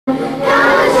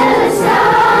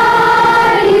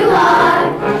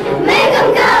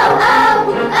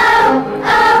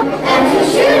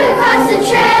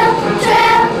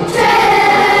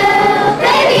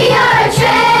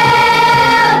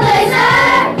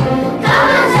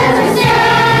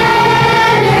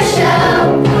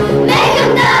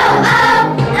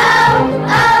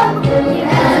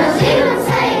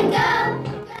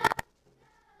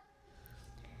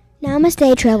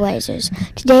Namaste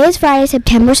Trailblazers. Today is Friday,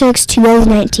 September 6,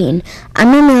 2019. I'm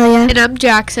Amelia. And I'm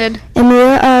Jackson. And we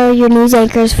are your news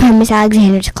anchors from Miss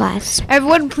Alexander's class.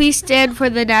 Everyone please stand for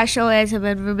the national anthem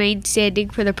and remain standing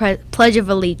for the Pledge of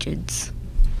Allegiance.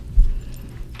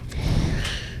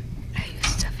 I use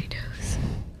stuffy nose.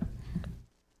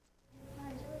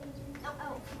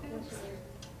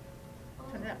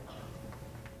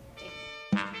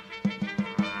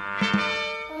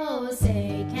 Oh,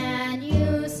 say, can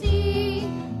you see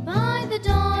by the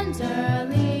dawn's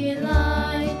early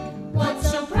light what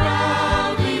so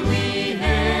proudly we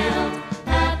hailed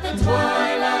at the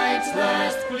twilight's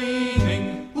last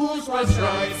gleaming, whose broad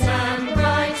stripes and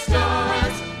bright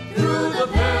stars through the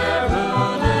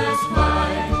perilous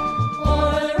fight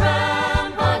o'er the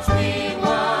ramparts we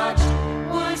watched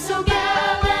were so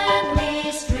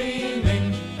gallantly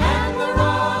streaming, and the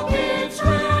rocket's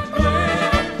red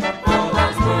glare,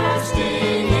 bombs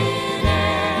bursting in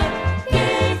air,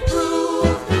 gave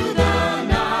proof through the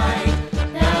night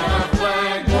that our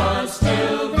flag was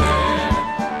still there.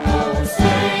 Oh,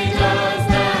 say does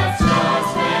that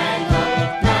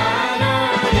star-spangled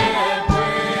banner yet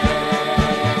wave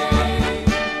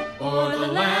o'er the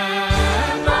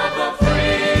land of the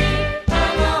free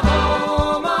and the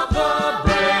home of the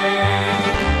brave?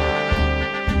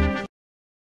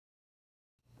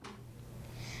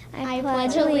 I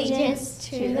pledge allegiance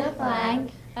to the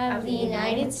flag of the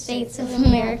United States of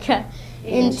America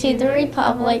and to the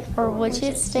republic for which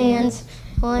it stands,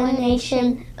 one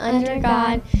nation, under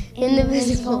God,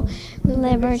 indivisible, with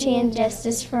liberty and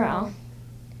justice for all.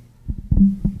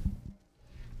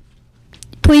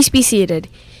 Please be seated.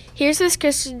 Here's Miss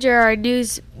Christinger, our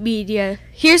news media.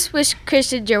 Here's Miss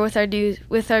Christinger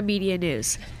with our media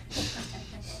news.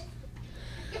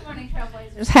 Good morning,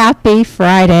 Trailblazers. Happy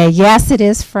Friday. Yes, it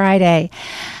is Friday.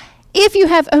 If you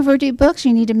have overdue books,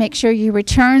 you need to make sure you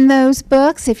return those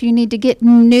books. If you need to get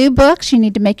new books, you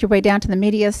need to make your way down to the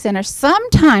Media Center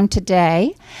sometime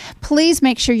today. Please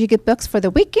make sure you get books for the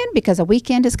weekend because a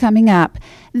weekend is coming up.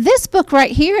 This book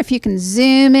right here, if you can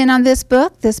zoom in on this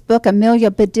book,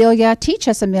 Amelia Bedelia, Teach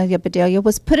Us Amelia Bedelia,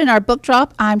 was put in our book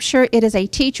drop. I'm sure it is a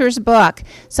teacher's book.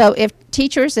 So if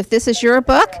this is your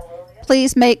book,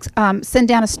 please send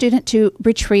down a student to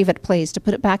retrieve it, please, to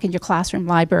put it back in your classroom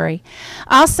library.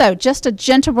 Also, just a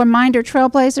gentle reminder,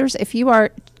 Trailblazers, if you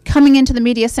are coming into the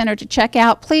Media Center to check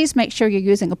out, please make sure you're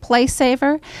using a place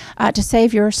saver to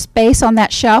save your space on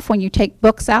that shelf when you take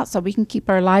books out so we can keep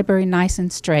our library nice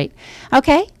and straight.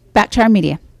 Okay, back to our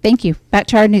media. Thank you. Back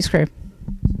to our news crew.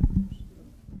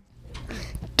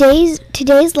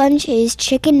 Today's lunch is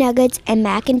chicken nuggets and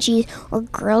mac and cheese or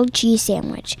grilled cheese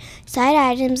sandwich. Side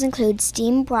items include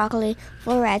steamed broccoli,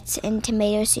 florets, and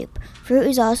tomato soup. Fruit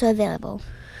is also available.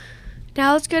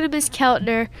 Now let's go to Miss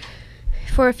Keltner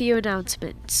for a few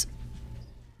announcements.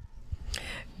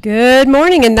 Good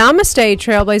morning and namaste,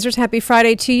 Trailblazers. Happy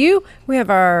Friday to you. We have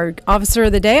our Officer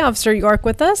of the Day, Officer York,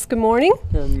 with us. Good morning.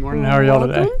 Good morning. How are y'all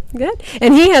today? Good.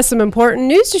 And he has some important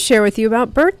news to share with you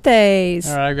about birthdays.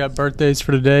 All right, I've got birthdays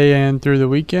for today and through the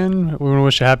weekend. We want to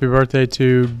wish a happy birthday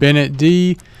to Bennett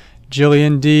D.,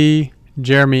 Jillian D.,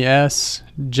 Jeremy S.,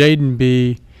 Jaden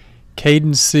B.,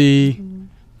 Caden C.,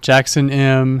 Jackson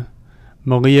M.,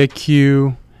 Malia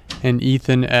Q., and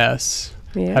Ethan S.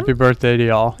 Yeah. Happy birthday to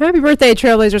y'all. Happy birthday,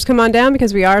 Trailblazers. Come on down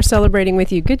because we are celebrating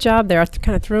with you. Good job there. I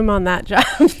kind of threw him on that job.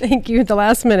 Thank you at the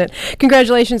last minute.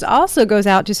 Congratulations also goes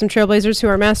out to some Trailblazers who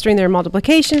are mastering their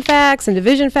multiplication facts and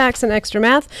division facts and extra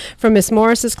math. From Miss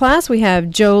Morris's class, we have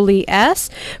Jolie S.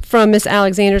 From Miss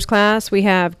Alexander's class, we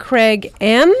have Craig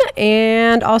M.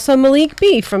 And also Malik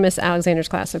B. from Miss Alexander's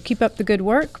class. So keep up the good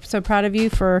work. So proud of you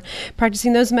for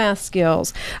practicing those math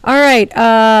skills. All right,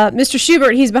 Mr.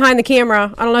 Schubert, he's behind the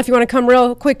camera. I don't know if you want to come real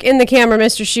quick in the camera,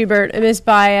 Mr. Schubert and Miss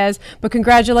Baez, but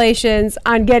congratulations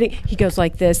on getting, he goes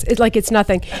like this, it's like it's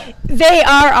nothing. They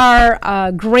are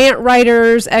our grant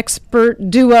writers expert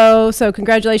duo, so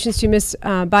congratulations to Miss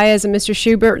Baez and Mr.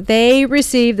 Schubert. They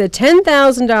received the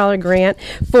 $10,000 grant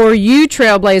for you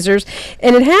Trailblazers,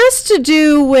 and it has to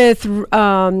do with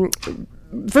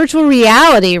virtual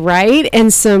reality, right?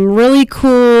 And some really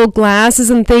cool glasses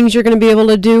and things you're going to be able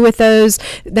to do with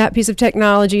that piece of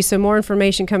technology. So more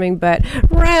information coming, but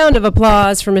round of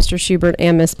applause for Mr. Schubert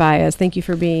and Miss Baez. Thank you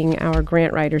for being our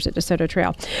grant writers at DeSoto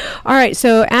Trail. All right,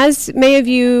 so as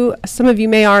some of you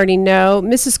may already know,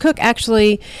 Mrs. Cook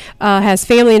actually has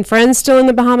family and friends still in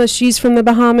the Bahamas. She's from the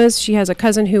Bahamas. She has a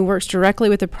cousin who works directly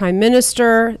with the Prime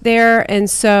Minister there, and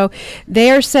so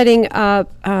they are setting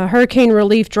up hurricane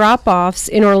relief drop-offs crafts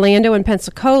in Orlando and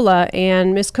Pensacola,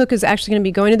 and Miss Cook is actually going to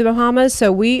be going to the Bahamas,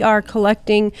 so we are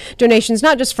collecting donations,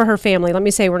 not just for her family. Let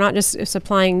me say, we're not just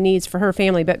supplying needs for her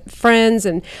family, but friends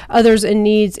and others in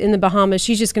needs in the Bahamas.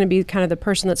 She's just going to be kind of the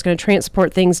person that's going to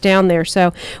transport things down there.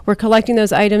 So we're collecting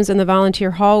those items in the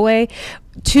volunteer hallway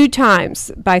 2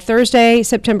 times, by Thursday,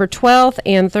 September 12th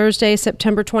and Thursday,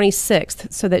 September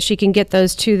 26th, so that she can get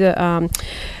those to the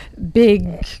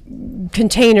big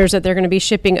containers that they're going to be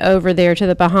shipping over there to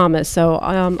the Bahamas. So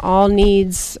all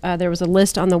needs, there was a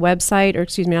list on the website, or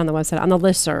excuse me, on the website, on the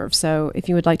listserv. So if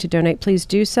you would like to donate, please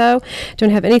do so.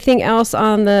 Don't have anything else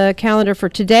on the calendar for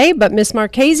today, but Miss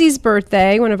Marchese's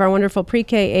birthday, one of our wonderful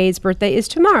pre-K aides' birthday, is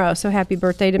tomorrow. So happy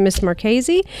birthday to Miss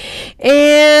Marchese.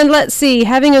 And let's see,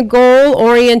 having a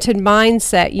goal-oriented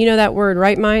mindset. You know that word,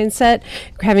 right? Mindset.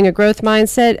 Having a growth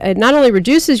mindset. It not only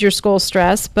reduces your school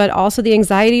stress, but also the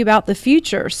anxiety about the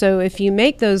future. So if you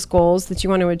make those goals that you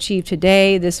want to achieve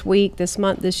today, this week, this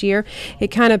month, this year, it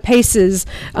kind of paces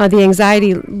the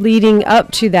anxiety leading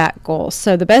up to that goal.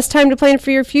 So the best time to plan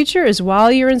for your future is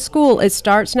while you're in school. It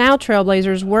starts now,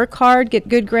 Trailblazers. Work hard, get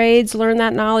good grades, learn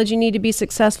that knowledge you need to be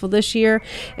successful this year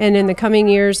and in the coming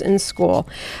years in school.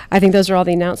 I think those are all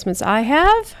the announcements I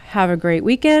have. Have a great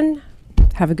weekend.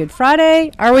 Have a good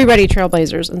Friday. Are we ready,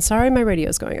 Trailblazers? And sorry, my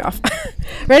radio's going off.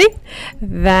 Ready?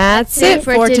 That's it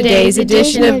for today's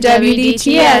edition of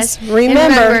WDTS.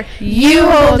 Remember, you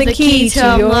hold the key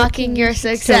to unlocking your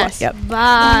success. Yep.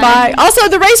 Bye. Bye. Also,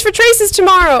 the race for Trace is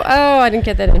tomorrow. Oh, I didn't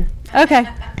get that in. Okay.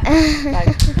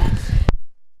 Bye.